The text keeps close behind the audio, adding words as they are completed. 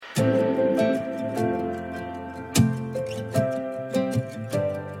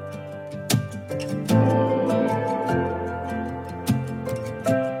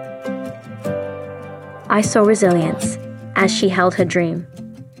I saw resilience as she held her dream,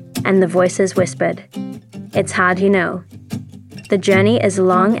 and the voices whispered, "It's hard, you know. The journey is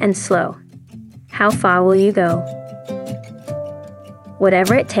long and slow. How far will you go?"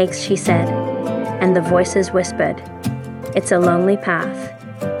 "Whatever it takes," she said, and the voices whispered, "It's a lonely path.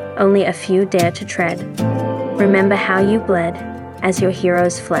 Only a few dare to tread. Remember how you bled as your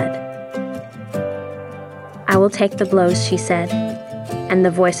heroes fled." "I will take the blows," she said, and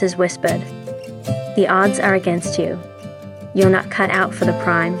the voices whispered, "The odds are against you. You're not cut out for the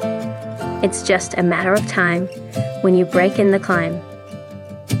prime. It's just a matter of time when you break in the climb."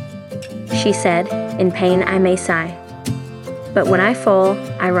 She said, "In pain I may sigh, but when I fall,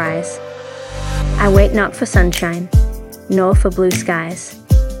 I rise. I wait not for sunshine, nor for blue skies,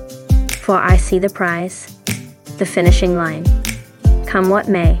 for I see the prize, the finishing line. Come what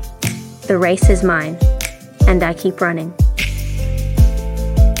may, the race is mine, and I keep running."